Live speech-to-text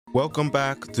Welcome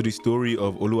back to the story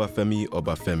of Oluwafemi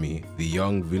Obafemi, the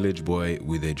young village boy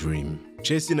with a dream.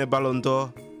 Chasing a Ballon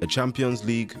d'Or, a Champions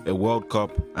League, a World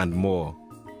Cup, and more.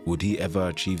 Would he ever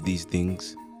achieve these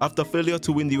things? After failure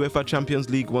to win the UEFA Champions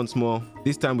League once more,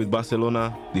 this time with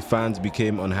Barcelona, the fans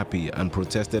became unhappy and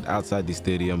protested outside the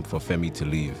stadium for Femi to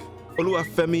leave.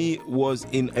 Oluwafemi was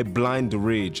in a blind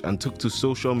rage and took to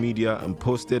social media and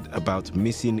posted about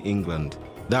missing England.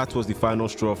 That was the final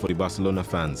straw for the Barcelona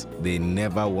fans. They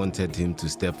never wanted him to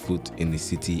step foot in the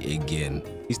city again.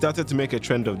 He started to make a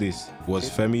trend of this. Was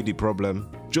Femi the problem?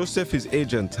 Joseph, his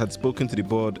agent, had spoken to the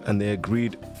board and they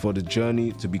agreed for the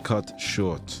journey to be cut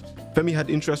short. Femi had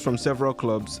interest from several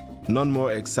clubs, none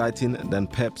more exciting than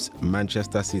Pep's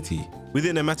Manchester City.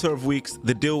 Within a matter of weeks,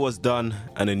 the deal was done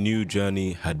and a new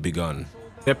journey had begun.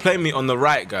 They're playing me on the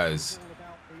right, guys.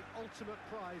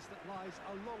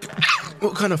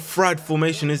 What kind of fried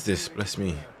formation is this? Bless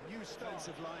me.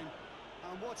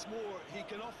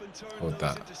 Hold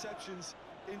that.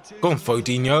 Go on,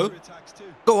 Fodinho.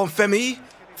 Go on, Femi.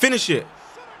 Finish it.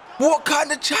 What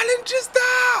kind of challenge is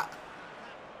that?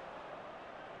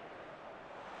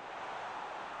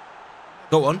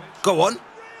 Go on. Go on.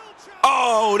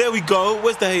 Oh, there we go.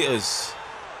 Where's the haters?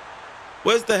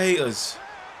 Where's the haters?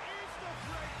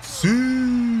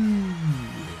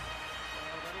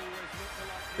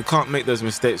 You can't make those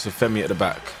mistakes with Femi at the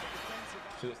back.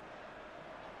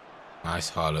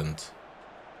 Nice, Haaland.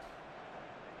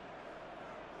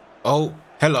 Oh,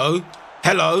 hello.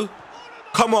 Hello.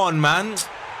 Come on, man.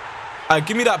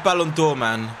 Give me that Ballon d'Or,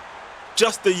 man.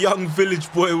 Just a young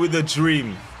village boy with a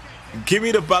dream. Give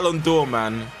me the Ballon d'Or,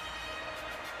 man.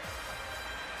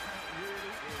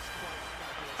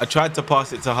 I tried to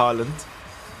pass it to Haaland,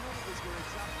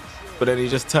 but then he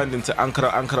just turned into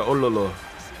Ankara Ololo.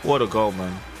 What a goal,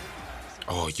 man.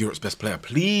 Oh, Europe's best player,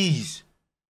 please.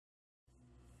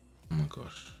 Oh my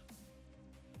gosh.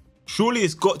 Surely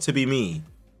it's got to be me.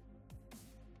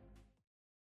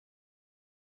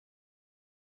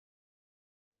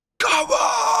 Come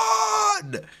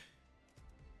on!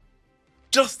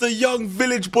 Just a young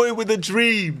village boy with a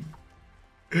dream.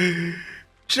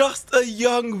 Just a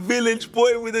young village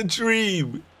boy with a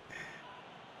dream.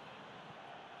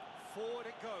 Forward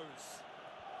it goes.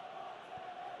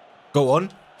 Go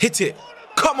on, hit it.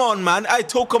 Come on, man. I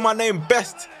talk on my name.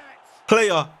 Best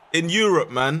player in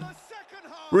Europe, man.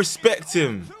 Respect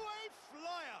him.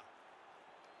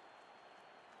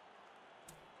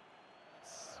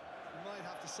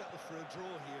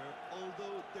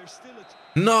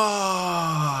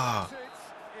 No.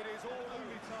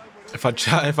 If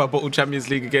I bottle Champions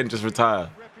League again, just retire.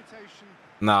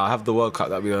 Nah, I have the World Cup.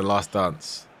 That'll be the last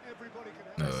dance.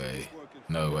 No way.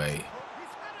 No way.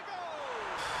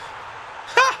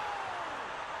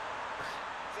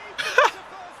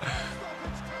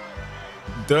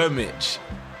 Dermich.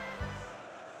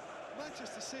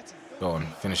 Go on,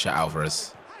 finish it,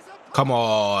 Alvarez. Come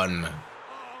on.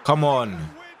 Come on.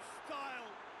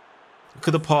 Look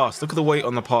at the pass. Look at the weight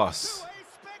on the pass.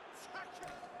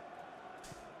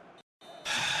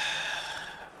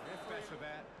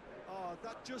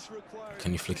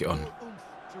 Can you flick it on?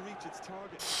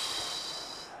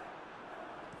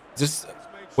 Just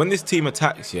when this team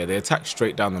attacks, yeah, they attack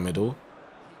straight down the middle.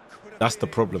 That's the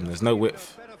problem. There's no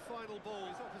width.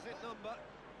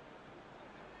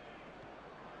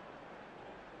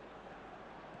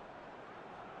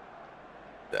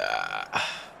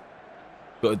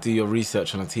 Got to do your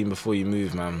research on a team before you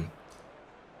move, man.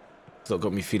 It's not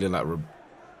got me feeling like,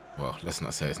 well, let's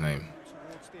not say his name.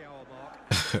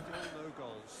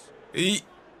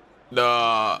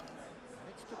 Nah.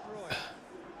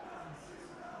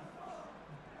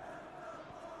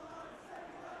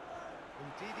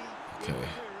 Okay.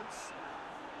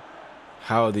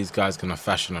 How are these guys gonna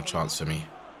fashion a chance for me?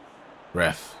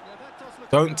 Ref.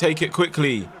 Don't take it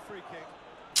quickly.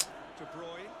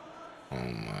 Oh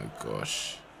my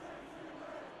gosh.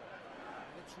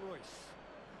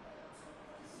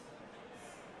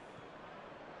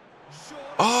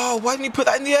 Oh, why didn't he put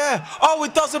that in the air? Oh,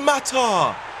 it doesn't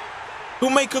matter. He'll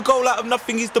make a goal out of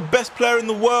nothing. He's the best player in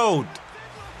the world.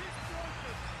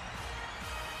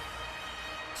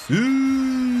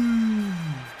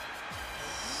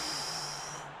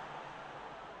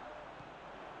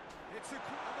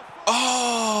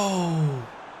 Oh.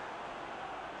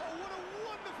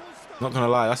 Not gonna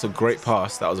lie, that's a great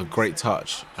pass. That was a great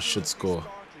touch. I should score.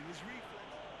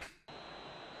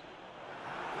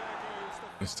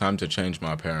 It's time to change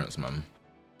my appearance, man.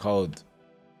 Cold.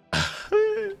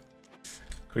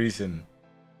 Creasing.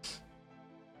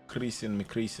 Creasing, me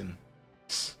creasing.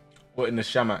 What in the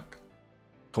shamak?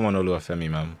 Come on, Oluwafemi,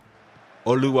 man.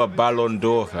 Oluwa Ballon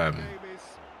d'Or, fam.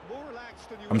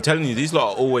 I'm telling you, these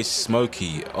lot are always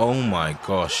smoky. Oh my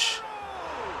gosh.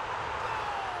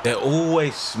 They're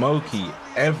always smoky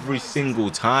every single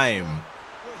time.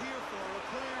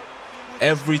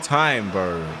 Every time,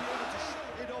 bro.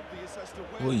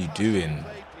 What are you doing?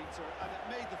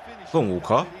 Go on,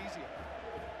 Walker.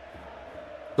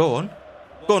 Go on.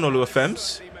 Go on,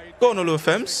 Oluwafemi. Go on,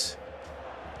 Oluwafemi.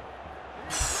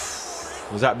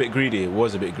 Was that a bit greedy? It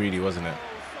was a bit greedy, wasn't it?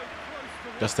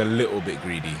 Just a little bit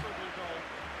greedy.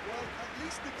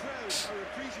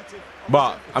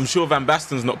 But I'm sure Van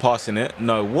Basten's not passing it.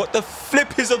 No. What the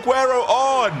flip is Aguero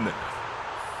on?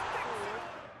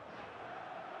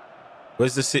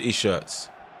 Where's the City shirts?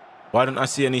 Why don't I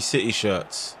see any City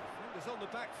shirts?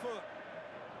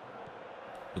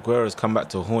 Aguero's come back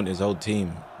to haunt his old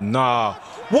team. Nah.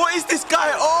 What is this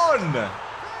guy on?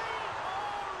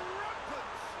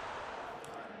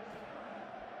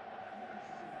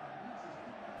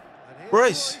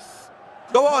 Royce,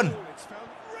 go on.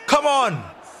 Come on.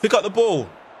 Pick up the ball.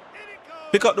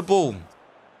 Pick up the ball.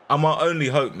 I'm our only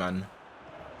hope, man.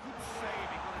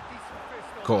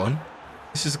 Go on.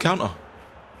 This is a counter.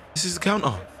 This is a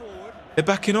counter. They're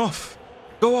backing off.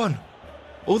 Go on.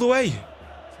 All the way.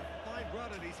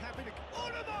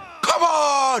 Come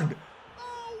on.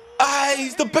 Ah,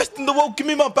 he's the best in the world. Give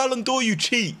me my Ballon d'Or, you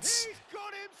cheats.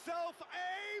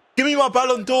 Give me my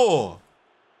Ballon d'Or.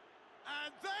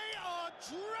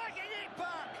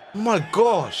 Oh my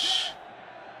gosh.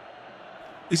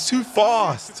 It's too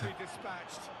fast.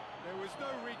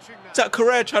 Is that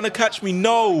Correa trying to catch me?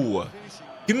 No.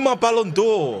 Give me my Ballon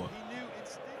d'Or.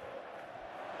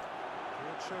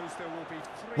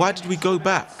 Why did we go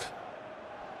back?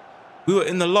 We were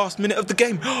in the last minute of the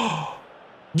game.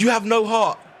 You have no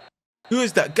heart. Who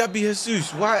is that? Gabi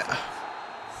Jesus. Why?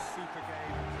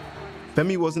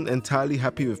 Femi wasn't entirely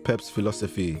happy with Pep's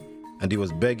philosophy, and he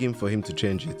was begging for him to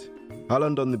change it.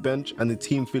 Haaland on the bench and the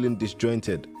team feeling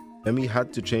disjointed, Femi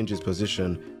had to change his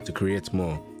position to create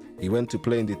more. He went to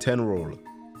play in the 10 role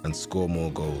and score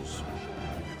more goals.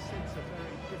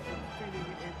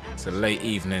 It's a late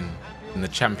evening in the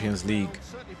Champions League.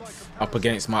 Up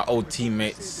against my old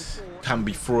teammates,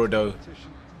 Cambi Frodo,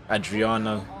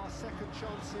 Adriano.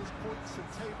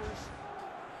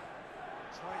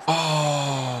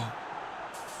 Oh.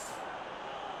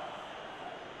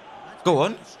 Go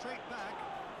on.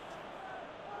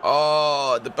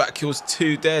 Oh, the back heel's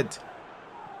too dead.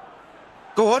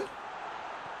 Go on.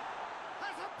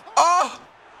 Oh,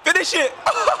 finish it.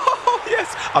 Oh,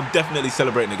 yes. I'm definitely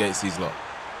celebrating against these lot.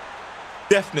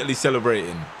 Definitely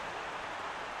celebrating.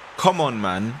 Come on,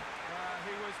 man.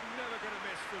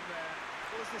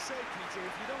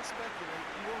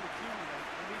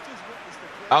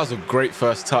 That was a great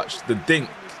first touch. The dink.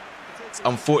 It's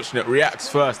unfortunate. Reacts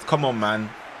first. Come on,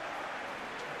 man.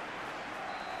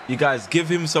 You guys, give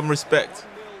him some respect.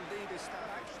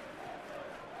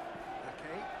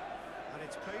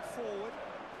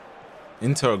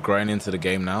 Inter are growing into the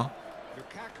game now.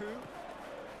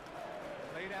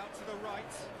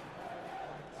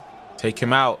 Take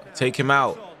him out. Take him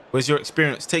out. Where's your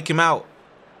experience? Take him out.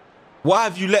 Why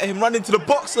have you let him run into the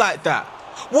box like that?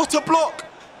 What a block.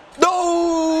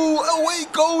 No! Away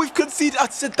goal. We've conceded. I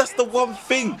said that's the one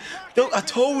thing. I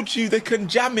told you they can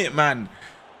jam it, man.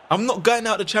 I'm not going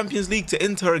out the Champions League to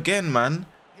Inter again, man.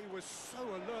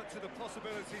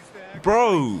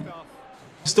 Bro,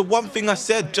 it's the one thing I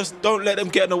said. Just don't let them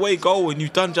get an away goal, and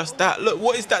you've done just that. Look,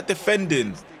 what is that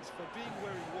defending?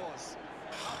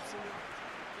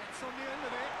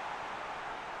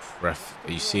 Ref,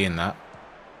 are you seeing that?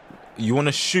 You want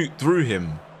to shoot through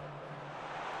him?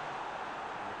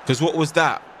 Because what was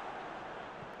that?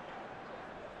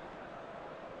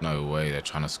 No way, they're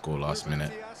trying to score last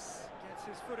minute.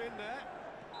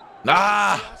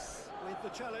 Ah!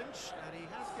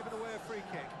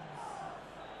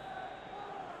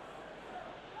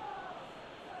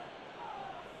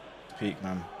 Peak,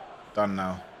 man. Done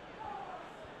now.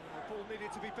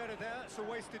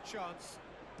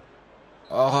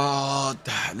 Oh,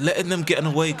 letting them get an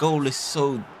away goal is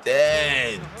so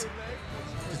dead.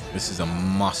 This is a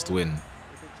must win.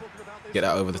 Get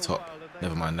that over the top.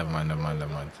 Never mind, never mind, never mind,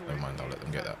 never mind, never mind. I'll let them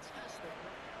get that.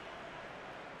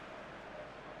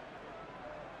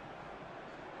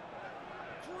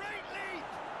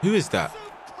 Who is that?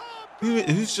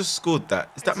 Who's just scored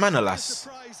that? Is that Manolas?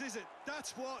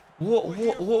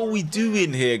 What are we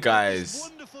doing here, guys?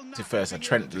 To first a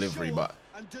Trent delivery, but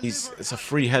it's a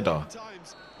free header.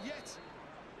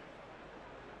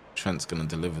 Trent's gonna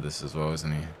deliver this as well,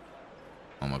 isn't he?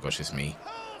 Oh my gosh, it's me.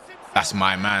 That's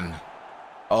my man.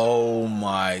 Oh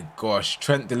my gosh,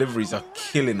 Trent deliveries are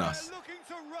killing us.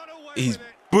 He's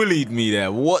bullied me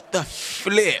there. What the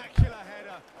flip?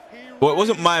 Well, it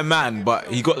wasn't my man, but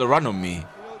he got the run on me.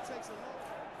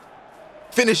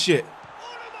 Finish it.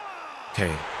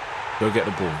 Okay, go get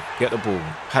the ball. Get the ball.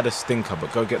 Had a stinker,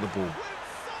 but go get the ball.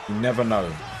 You never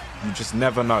know. You just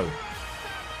never know.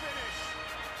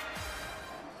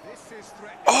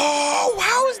 Oh,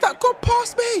 how has that got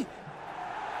past me?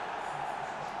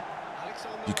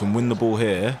 You can win the ball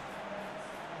here.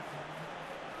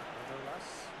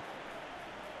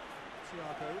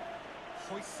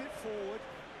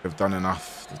 They've done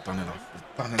enough. They've done enough.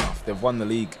 They've done enough. They've won the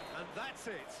league.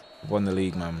 They've won the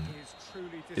league, man.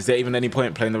 Is there even any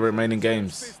point playing the remaining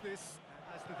games?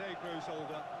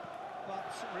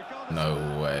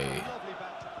 No way.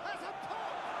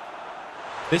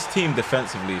 This team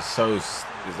defensively is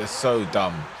they're so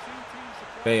dumb.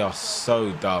 They are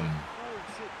so dumb.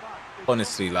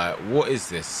 Honestly, like, what is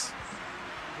this?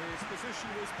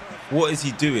 What is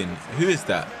he doing? Who is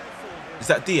that? Is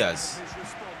that Diaz?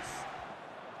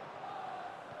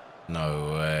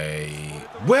 No way.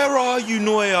 Where are you,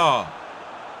 Neuer?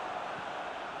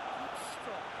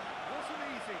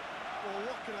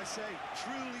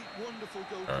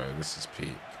 Oh, this is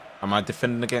peak. Am I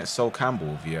defending against Sol Campbell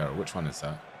or Vieira? Which one is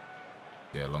that?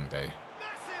 Yeah, long day.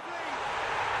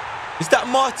 Is that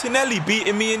Martinelli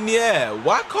beating me in the air?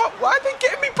 Why are they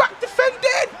getting me back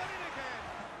defending?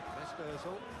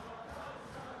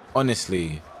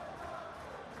 Honestly.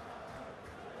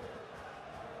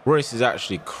 Royce is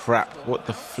actually crap. What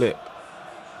the flip?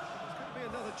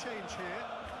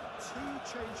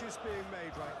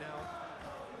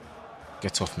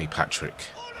 Get off me, Patrick.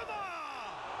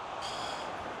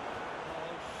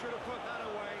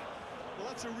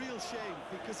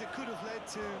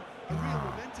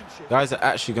 Guys are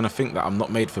actually going to think that I'm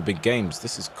not made for big games.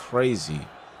 This is crazy.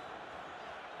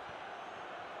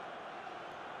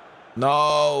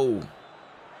 No.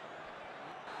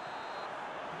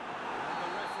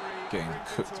 Getting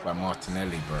cooked by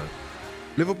Martinelli, bro.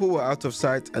 Liverpool were out of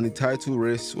sight and the title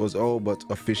race was all but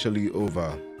officially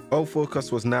over. All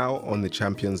focus was now on the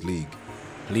Champions League.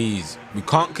 Please, we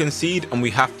can't concede and we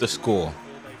have to score.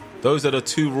 Those are the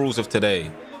two rules of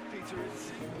today.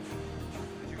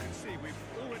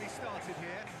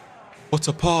 What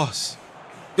a pass.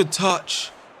 Good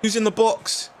touch. Who's in the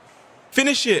box?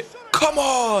 Finish it. Come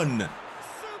on.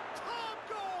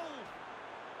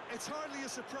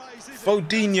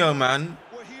 Fodinho, man.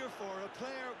 We're here for a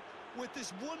player with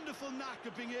this wonderful knack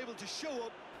of being able to show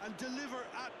up and deliver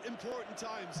at important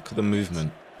times. Look at the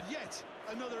movement. Yet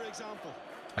another example.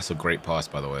 That's a great pass,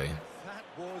 by the way. That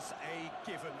was a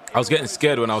given. I was getting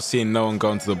scared when I was seeing no one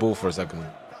go into the ball for a second.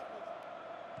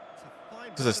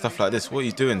 Because of stuff like this. What are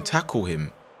you doing? Tackle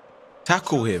him.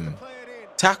 Tackle him.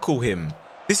 Tackle him.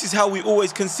 This is how we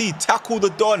always concede. Tackle the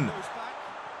Don.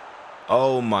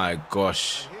 Oh my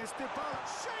gosh.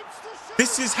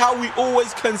 This is how we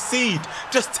always concede.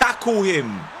 Just tackle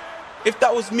him. If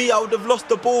that was me, I would have lost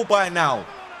the ball by now.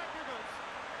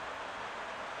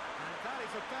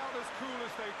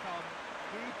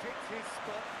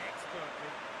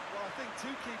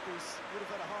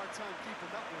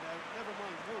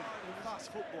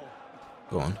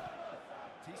 Go on.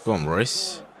 Go on,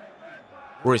 Royce.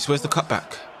 Royce, where's the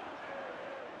cutback?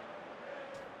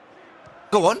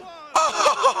 Go on.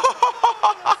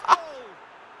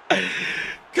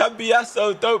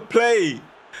 Cambiasso, don't play.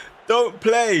 Don't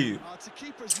play.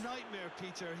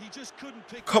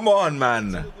 Come on,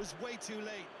 man.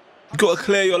 You got to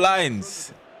clear your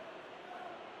lines.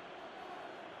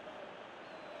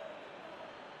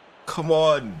 Come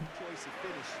on.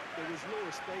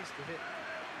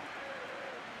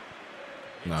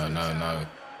 No, no, no.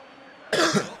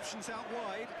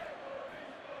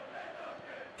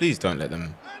 Please don't let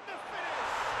them.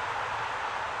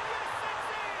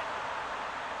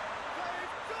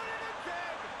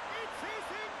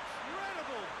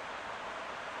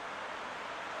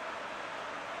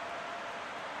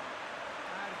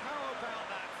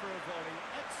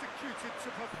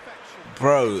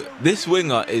 Bro, this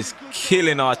winger is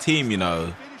killing our team, you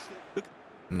know.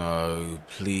 No,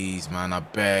 please, man, I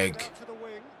beg.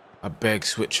 I beg,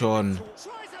 switch on.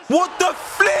 What the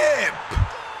flip?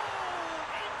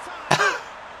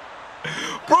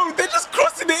 Bro, they're just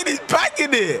crossing it and he's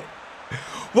banging it.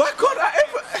 Why can't I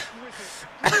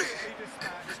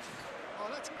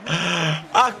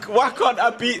ever... why can't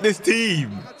I beat this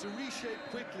team?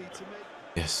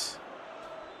 Yes.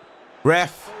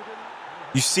 Ref,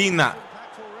 you seen that?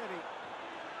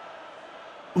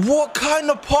 What kind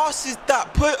of pass is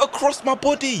that? Put it across my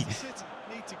body.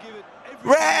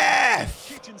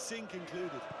 Ref!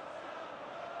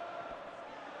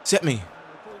 Set me.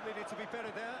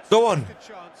 Go on.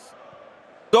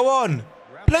 Go on.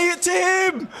 Play it to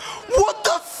him. What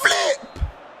the flip?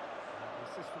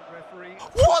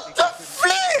 What the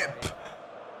flip?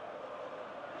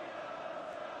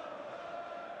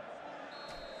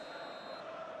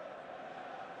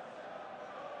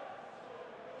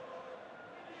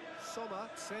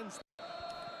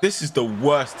 This is the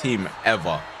worst team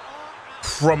ever.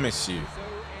 Promise you.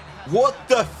 What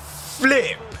the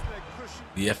flip?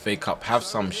 The FA Cup, have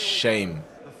some shame,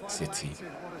 City.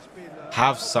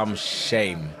 Have some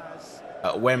shame.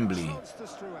 At Wembley,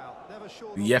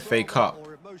 the FA Cup.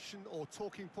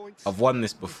 I've won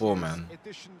this before, man.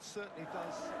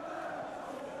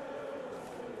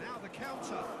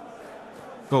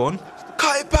 Go on.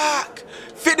 Cut it back.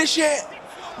 Finish it.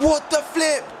 What the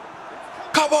flip?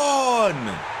 Come on.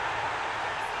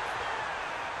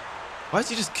 Why does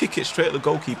he just kick it straight at the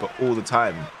goalkeeper all the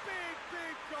time?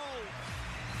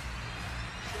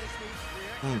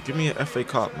 Give me an FA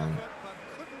Cup, man.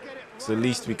 It's the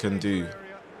least we can do.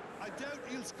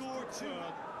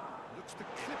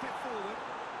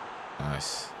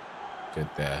 Nice. Good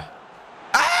there.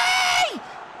 Ay!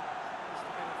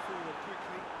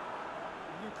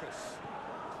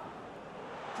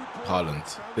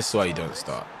 Haaland. This is why you don't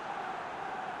start.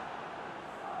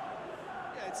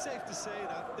 Yeah, it's safe to say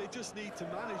that they just need to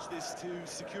manage this to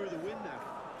secure the win now.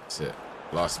 That's it.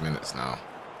 Last minutes now.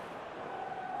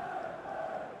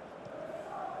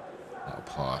 Not a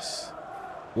pass.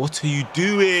 What are you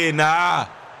doing? That's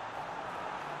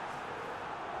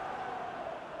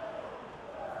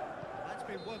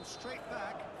been one straight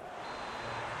back.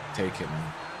 Take it,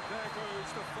 man.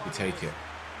 You take it.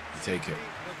 You take it.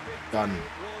 Done.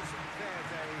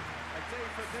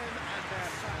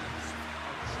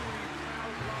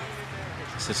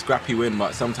 It's a scrappy win,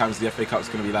 but sometimes the FA Cup's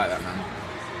going to be like that, man.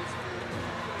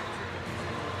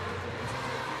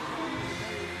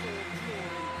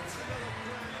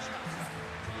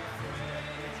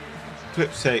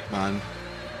 Flip's sake, man.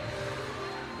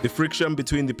 The friction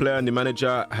between the player and the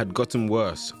manager had gotten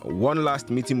worse. One last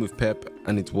meeting with Pep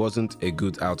and it wasn't a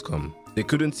good outcome. They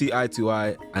couldn't see eye to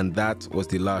eye and that was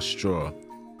the last straw.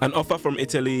 An offer from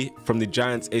Italy from the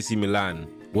Giants AC Milan.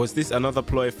 Was this another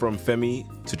ploy from Femi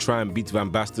to try and beat Van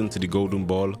Basten to the golden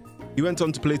ball? He went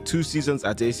on to play 2 seasons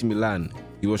at AC Milan.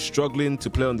 He was struggling to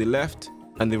play on the left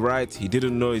and the right. He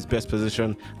didn't know his best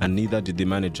position and neither did the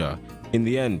manager. In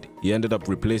the end, he ended up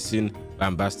replacing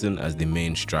Van Basten as the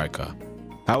main striker.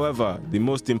 However, the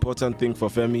most important thing for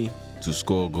Femi, to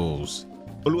score goals.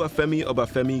 Oluwafemi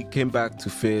Obafemi came back to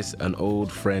face an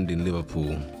old friend in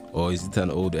Liverpool. Or is it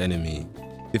an old enemy?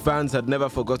 The fans had never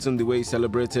forgotten the way he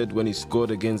celebrated when he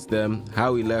scored against them,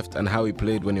 how he left and how he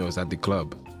played when he was at the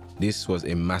club. This was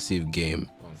a massive game.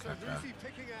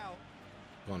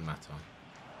 One matter.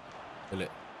 Will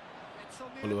it?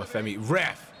 Oluwafemi,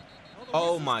 ref!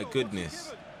 Oh my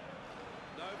goodness.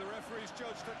 No, the referee's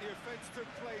judged that the offence took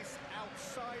place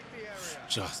outside the area.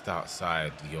 Just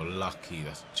outside. You're lucky.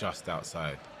 That's just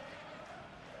outside.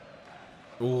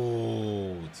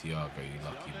 Oh, Thiago, you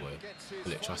lucky boy.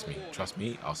 Will it? Trust me. Trust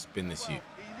me. I'll spin this you.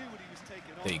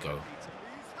 There you go.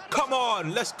 Come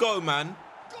on. Let's go, man.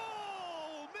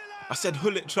 I said,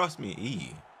 Hullet, trust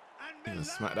me. Even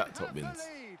smack that top bins.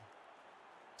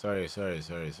 Sorry.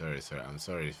 I'm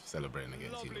sorry for celebrating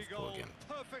against you, Liverpool again.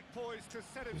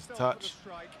 Just touch.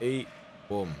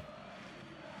 Boom.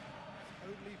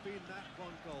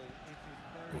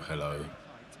 Oh, hello.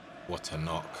 What a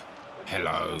knock.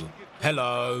 Hello.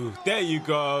 There you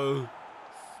go.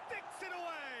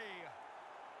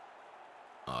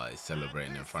 Oh, he's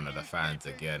celebrating in front of the fans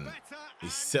again.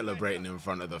 He's celebrating in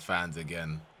front of the fans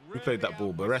again. Who played that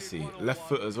ball? Baresi. Left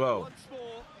foot as well.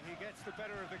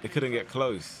 They couldn't get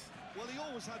close.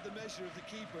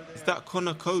 Is that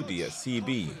Connor Cody at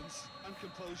CB?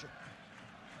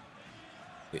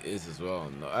 It is as well.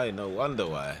 No wonder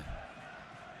why.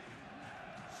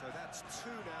 So that's 2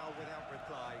 now without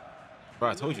reply. Bro,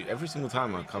 I told you, every single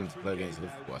time I come to play against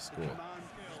Liverpool, I score.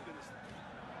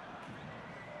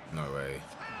 No way.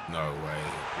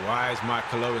 Why has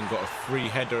Michael Owen got a free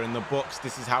header in the box?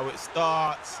 This is how it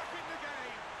starts.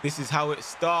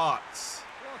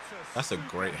 That's a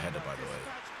great header, by the way.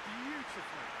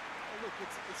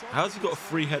 How's he got a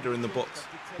free header in the box?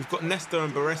 We've got Nesta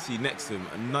and Baresi next to him,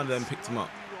 and none of them picked him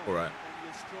up. All right.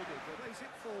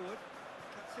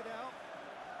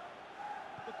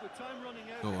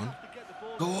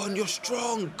 Go on, you're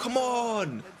strong. Come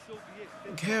on.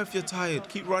 Don't care if you're tired.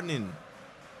 Keep running.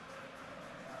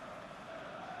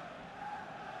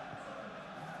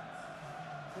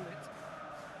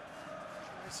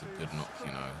 It's a good knock,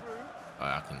 you know.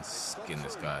 I can skin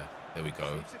this guy. There we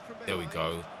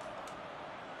go.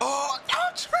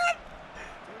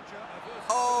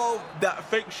 That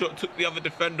fake shot took the other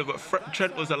defender, but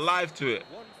Trent was alive to it.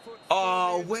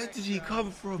 Oh, where did he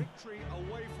come from?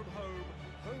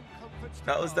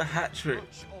 That was the hat trick.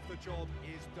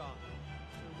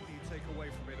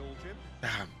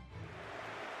 Damn.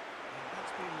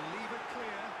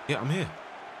 Yeah, I'm here.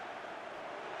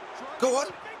 Go on.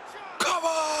 Come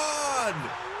on!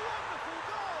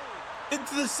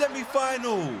 Into the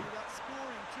semi-final.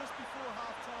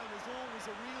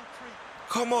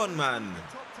 Come on, man.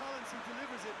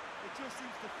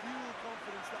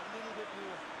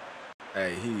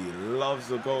 Hey, he loves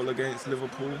the goal against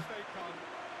Liverpool.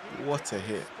 What a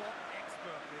hit.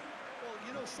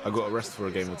 I got a rest for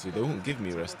a game or two. They won't give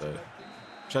me rest though.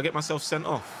 Should I get myself sent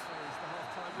off?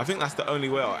 I think that's the only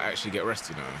way I'll actually get rest,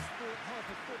 you know.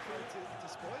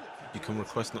 You can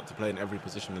request not to play in every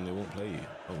position and they won't play you.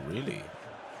 Oh, really?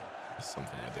 That's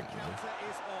something I didn't know.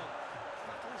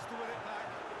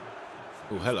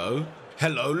 Oh, hello.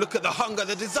 Hello, look at the hunger,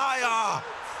 the desire!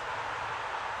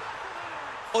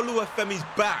 Oluwafemi's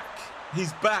back.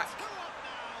 He's back.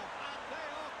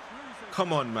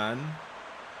 Come on, man.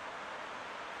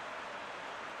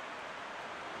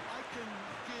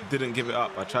 Didn't give it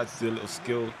up. I tried to do a little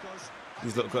skill.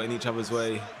 These lot got in each other's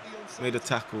way. Made a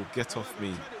tackle. Get off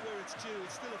me.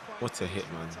 What a hit,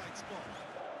 man.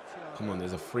 Come on,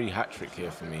 there's a free hat-trick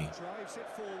here for me.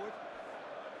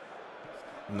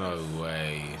 No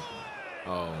way.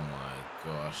 Oh my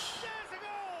gosh.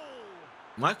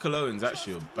 Michael Owen's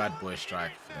actually a bad boy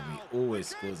striker for them. He always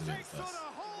scores against us.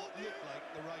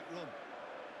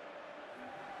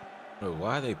 Bro,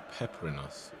 why are they peppering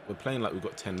us? We're playing like we've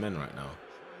got 10 men right now.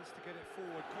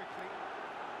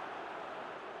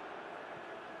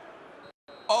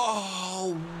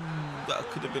 Oh, that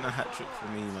could have been a hat-trick for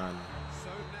me, man.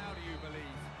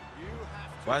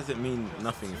 Why does it mean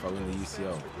nothing if I win the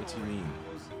UCL? What do you mean?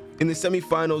 In the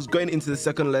semi-finals, going into the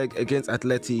second leg against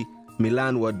Atleti,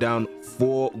 Milan were down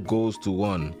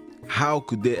 4-1. How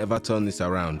could they ever turn this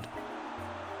around?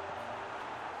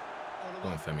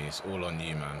 Come on, Femi, it's all on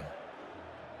you, man.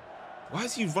 Why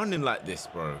is he running like this,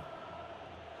 bro?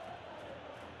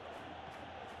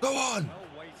 Go on!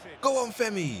 Go on,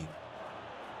 Femi!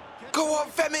 Go on,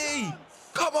 Femi!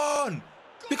 Come on!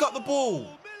 Pick up the ball!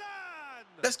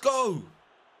 Let's go!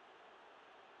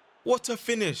 What a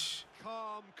finish!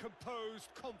 Calm, composed,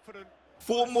 confident.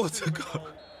 4 more to go.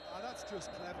 That's just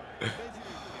clever.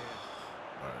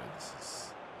 Bro,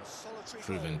 this is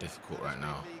proving difficult right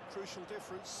now.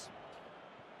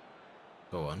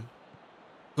 Go on.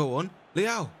 Go on.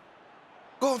 Leao.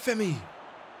 Go on, Femi.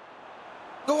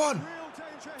 Go on.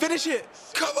 Finish it.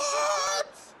 Come on.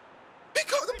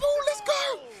 Pick up the ball. Let's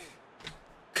go.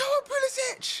 Come on,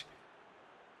 Pulisic.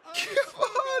 Come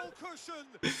on.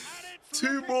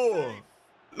 2 more.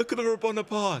 Look at the Rabona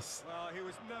pass.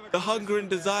 The hunger and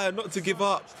desire not to give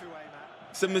up.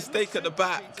 It's a mistake at the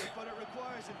back.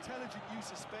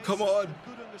 Come on.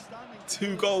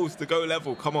 2 goals to go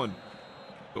level. Come on.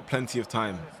 Got plenty of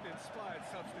time.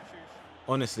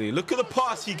 Honestly, look at the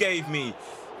pass he gave me.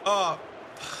 Oh.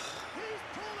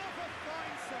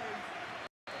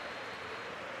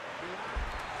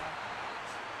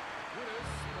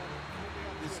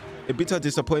 A bitter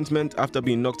disappointment after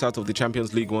being knocked out of the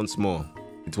Champions League once more.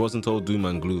 It wasn't all doom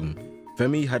and gloom.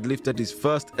 Femi had lifted his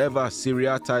first ever Serie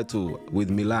A title with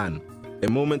Milan, a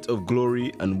moment of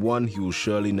glory and one he will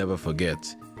surely never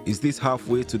forget. Is this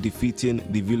halfway to defeating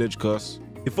the village curse?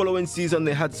 The following season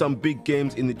they had some big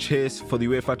games in the chase for the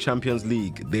UEFA Champions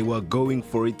League. They were going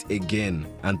for it again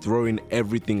and throwing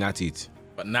everything at it.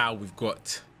 But now we've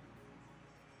got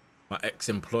my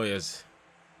ex-employers,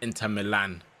 Inter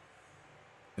Milan,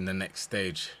 in the next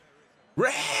stage.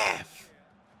 Ref!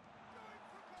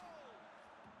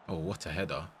 Oh, what a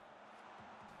header.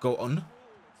 Go on.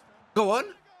 Go on.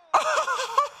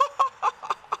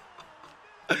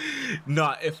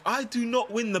 Nah, if I do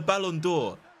not win the Ballon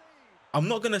d'Or, I'm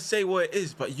not going to say what it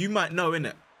is, but you might know,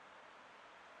 innit?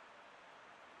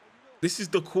 This is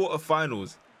the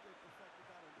quarterfinals.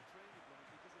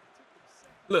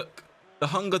 Look, the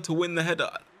hunger to win the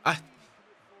header.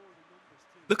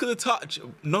 Look at the touch.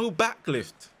 No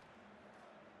backlift.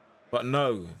 But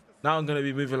no. Now I'm going to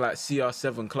be moving like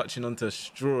CR7, clutching onto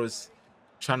straws,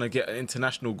 trying to get an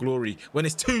international glory when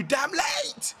it's too damn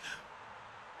late.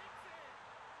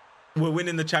 We're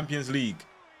winning the Champions League.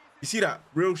 You see that?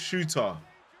 Real shooter.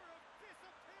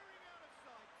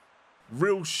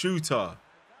 Real shooter.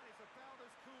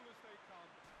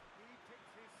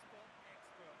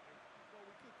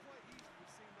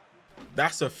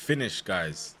 That's a finish,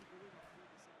 guys.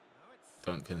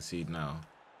 Don't concede now.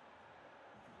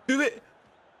 Do it.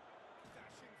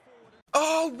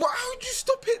 Oh, why would you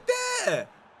stop it there?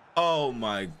 Oh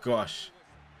my gosh.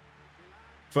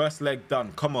 First leg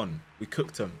done. Come on. We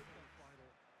cooked him.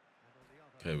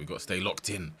 Okay, we got to stay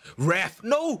locked in. Ref!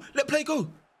 No! Let play go!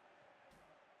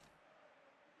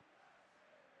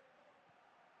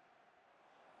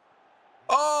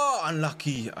 Oh,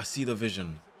 unlucky. I see the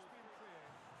vision.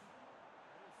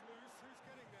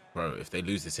 Bro, if they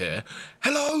lose this here...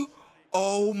 Hello!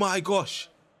 Oh my gosh.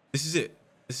 This is it.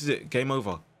 This is it. Game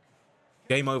over.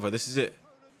 Game over. This is it.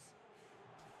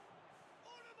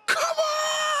 Come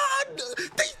on!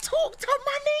 They talked on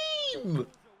my name!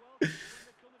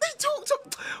 They talked on...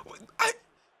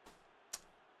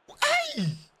 Hey!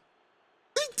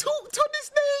 They talked on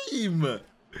his name!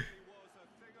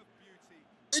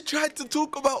 They tried to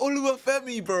talk about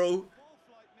Oluwafemi, bro.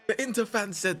 The Inter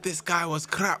fans said this guy was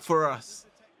crap for us.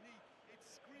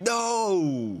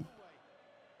 No!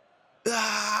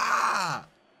 Ah!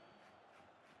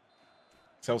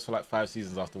 Sells for like 5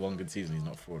 seasons after 1 good season. He's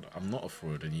not a fraud. I'm not a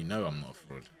fraud, and you know I'm not a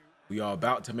fraud. We are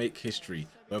about to make history.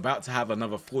 We're about to have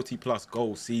another 40+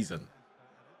 goal season.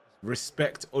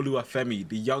 Respect Oluwafemi,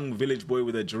 the young village boy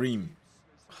with a dream.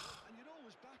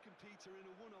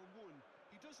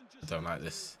 I don't like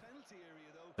this.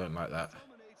 I don't like that.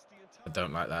 I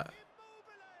don't like that.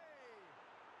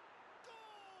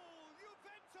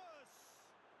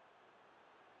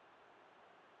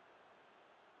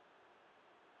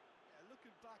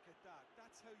 Looking back at that,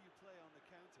 that's how you play on the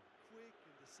counter. Quick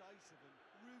and decisive and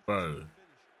ruthless Bro. to the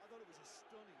finish. I thought it was a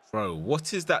stunning. Bro,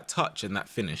 what is that touch and that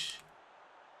finish?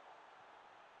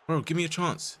 Bro, give me a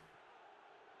chance.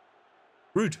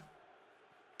 Rude.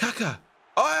 Kaka.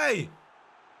 Oi!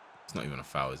 It's not even a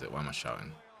foul, is it? Why am I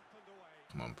shouting?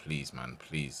 Come on, please, man.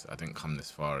 Please. I didn't come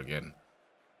this far again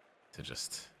to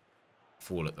just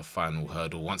fall at the final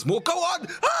hurdle once more. Go on!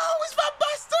 Oh, it's Van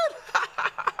Basten!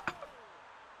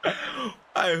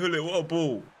 Hey, Hullet, what a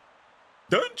ball.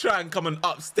 Don't try and come and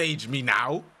upstage me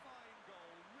now.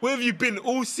 Where have you been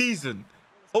all season?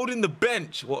 Holding the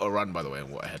bench. What a run, by the way,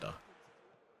 and what a header.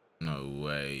 No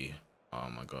way. Oh,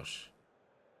 my gosh.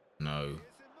 No.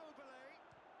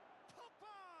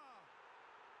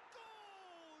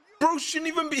 Bro, shouldn't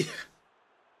even be... It's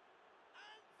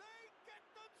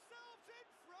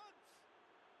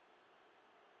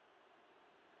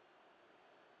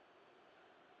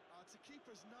a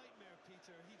keeper's nightmare,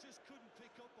 Peter. He just couldn't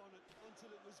pick up on it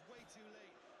until it was way too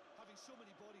late. Having so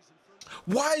many bodies in front.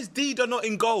 Why is Dida not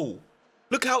in goal?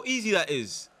 Look how easy that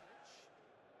is.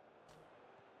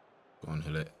 Go on,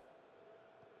 Hullet.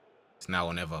 It's now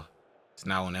or never. It's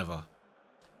now or never.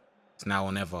 It's now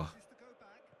or never.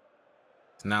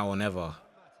 It's now or never.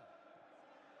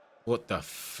 What the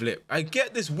flip? I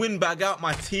get this windbag out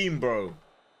my team, bro.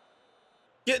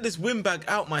 Get this windbag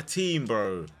out my team,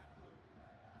 bro.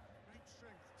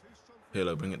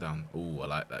 Pirlo, bring it down. Oh, I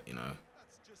like that, you know.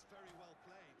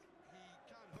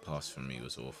 The pass from me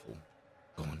was awful.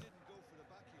 Go on.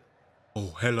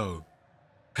 Oh, hello.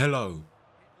 Hello.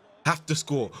 Have to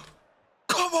score.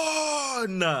 Come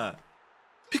on!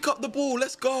 Pick up the ball.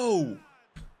 Let's go.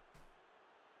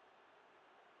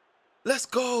 Let's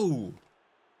go.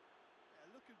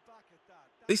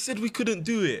 They said we couldn't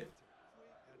do it.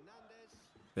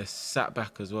 They're sat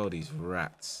back as well, these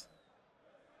rats.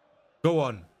 Go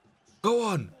on. Go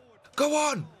on. Go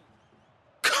on.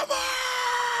 Come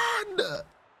on!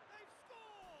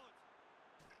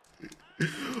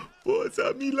 What's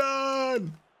up,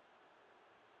 Milan?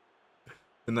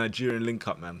 The Nigerian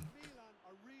link-up, man.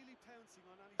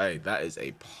 Hey, that is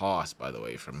a pass, by the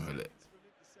way, from Hullet.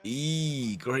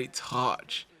 Great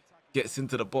touch. Gets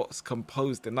into the box,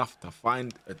 composed enough to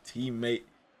find a teammate.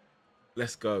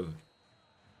 Let's go.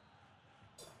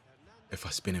 If I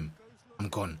spin him, I'm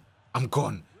gone. I'm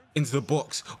gone. Into the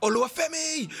box.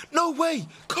 Oluwafemi! No way!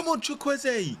 Come on,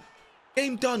 Chukwueze!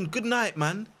 Game done. Good night,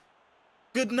 man.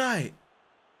 Good night.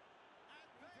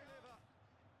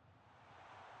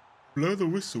 Blow the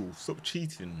whistle. Stop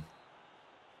cheating.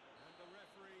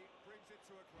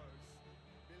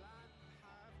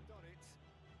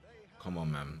 Come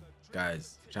on, man.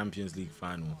 Guys, Champions League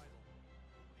final.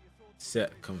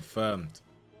 Set, confirmed.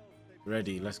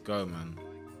 Ready, let's go, man.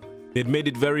 They'd made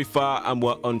it very far and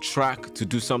were on track to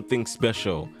do something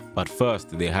special. But first,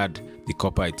 they had the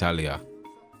Coppa Italia.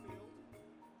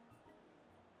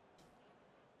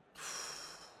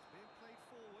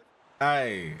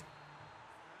 Hey,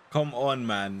 come on,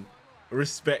 man.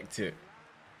 Respect it.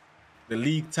 The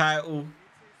league title.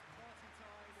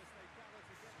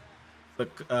 The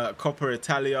Coppa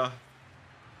Italia.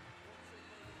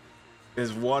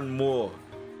 There's one more.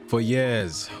 For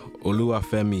years,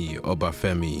 Oluwafemi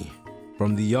Obafemi,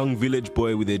 from the young village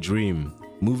boy with a dream,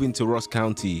 moving to Ross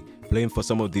County, playing for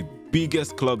some of the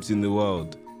biggest clubs in the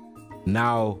world.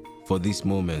 Now for this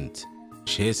moment,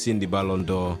 chasing the Ballon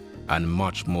d'Or and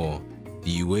much more,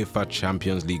 the UEFA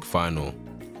Champions League final,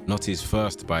 not his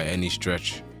first by any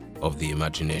stretch of the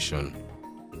imagination.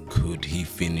 Could he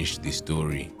finish the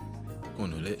story? Go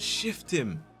on, let's shift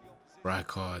him.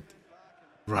 Rijkaard.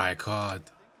 Rijkaard.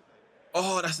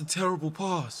 Oh, that's a terrible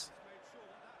pass.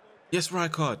 Yes,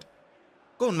 Rijkaard.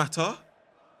 Go on, Mata.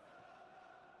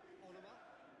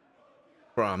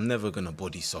 Bro, I'm never gonna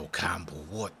body Sol Campbell.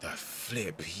 What the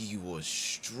flip? He was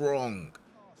strong.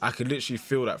 I could literally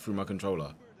feel that through my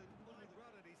controller.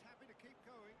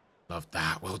 Love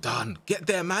that. Well done. Get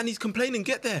there, man. He's complaining.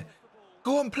 Get there.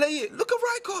 Go on, play it. Look at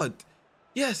Rijkaard.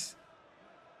 Yes.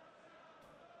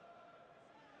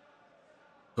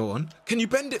 Go on. Can you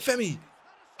bend it, Femi?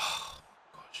 Oh,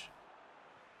 gosh.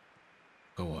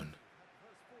 Go on.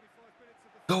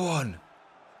 Go on.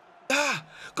 Ah,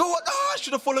 go on. Ah, I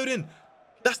should have followed in.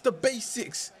 That's the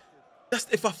basics. That's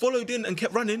if I followed in and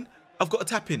kept running, I've got to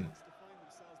tap in.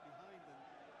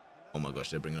 Oh my gosh,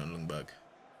 they're bringing on Lundberg.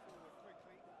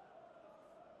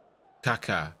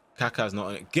 Kaka. Kaka's not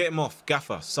on it. Get him off.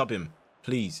 Gaffer, sub him,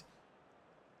 please.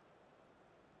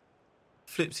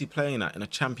 Flips he playing at in a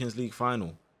Champions League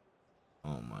final?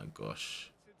 Oh my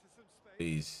gosh.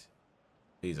 Please.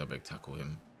 Please, I beg tackle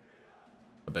him.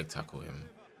 I beg tackle him.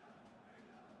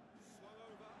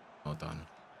 Well done.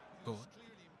 Go on.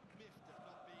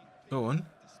 Go on.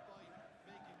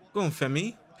 Go on,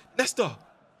 Femi. Nesta!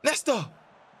 Nesta!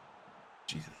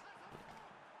 Jesus.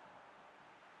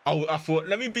 Oh, I thought,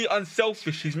 let me be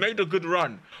unselfish. He's made a good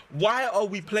run. Why are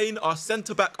we playing our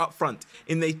centre-back up front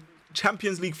in the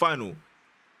Champions League final?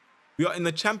 We are in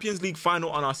the Champions League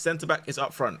final and our centre-back is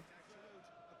up front.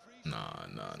 Nah.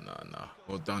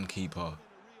 Well done, keeper.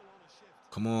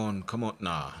 Come on.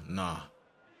 Nah.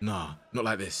 Not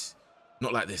like this.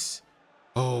 Not like this.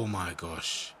 Oh, my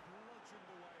gosh.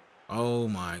 Oh,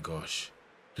 my gosh.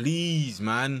 Please,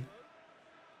 man.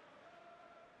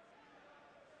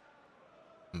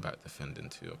 I'm back defending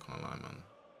too, I can't lie, man.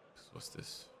 What's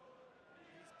this?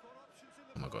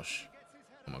 Oh my gosh.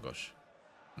 Oh my gosh.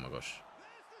 Oh my gosh.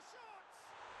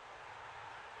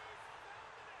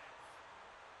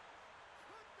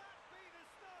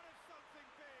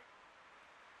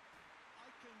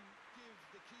 I can give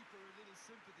the keeper a little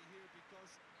sympathy here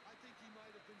because I think he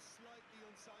might have been slightly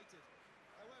unsighted.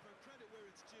 However, credit where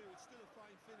it's due, it's still a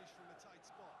fine finish from a tight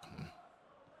spot.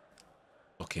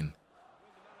 Lock in.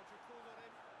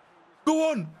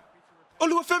 Go on!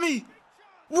 Oluwafemi!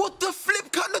 What the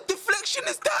flip kind of deflection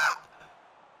is that?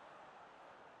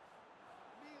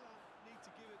 Milan need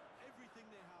to give it everything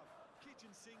they have,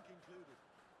 kitchen sink included.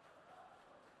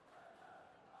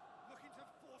 Looking to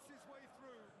force his way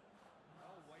through.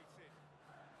 Oh, waiting.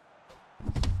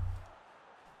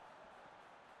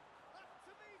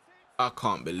 I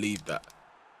can't believe that.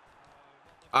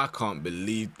 I can't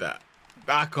believe that.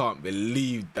 I can't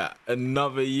believe that.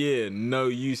 Another year, no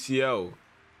UCL.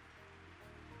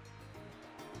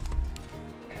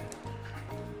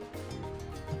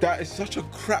 That is such a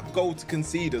crap goal to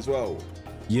concede as well.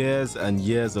 Years and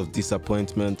years of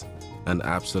disappointment and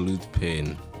absolute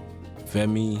pain.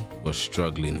 Femi was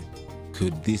struggling.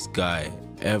 Could this guy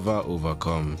ever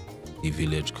overcome the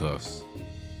village curse?